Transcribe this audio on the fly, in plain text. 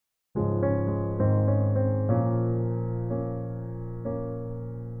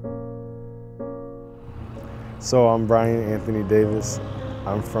So I'm Brian Anthony Davis.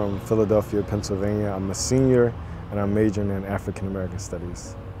 I'm from Philadelphia, Pennsylvania. I'm a senior and I'm majoring in African American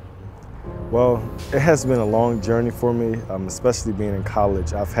Studies. Well, it has been a long journey for me, especially being in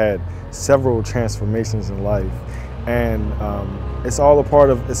college. I've had several transformations in life, and it's all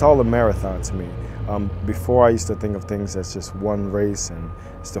a marathon to me. Before I used to think of things as just one race and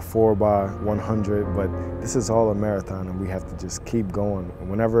it's the 4x100, but this is all a marathon and we have to just keep going.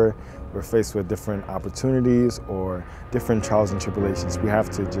 Whenever we're faced with different opportunities or different trials and tribulations, we have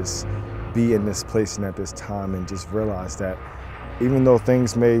to just be in this place and at this time and just realize that even though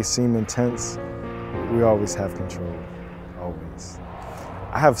things may seem intense, we always have control, always.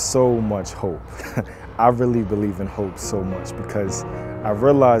 I have so much hope. I really believe in hope so much because I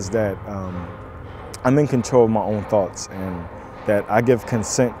realized that I'm in control of my own thoughts and that I give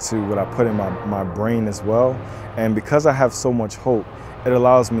consent to what I put in my brain as well. And because I have so much hope, it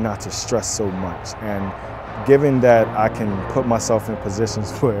allows me not to stress so much. And given that I can put myself in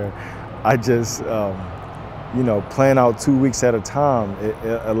positions where I just, plan out 2 weeks at a time,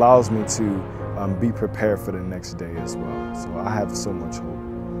 it allows me to be prepared for the next day as well. So I have so much hope.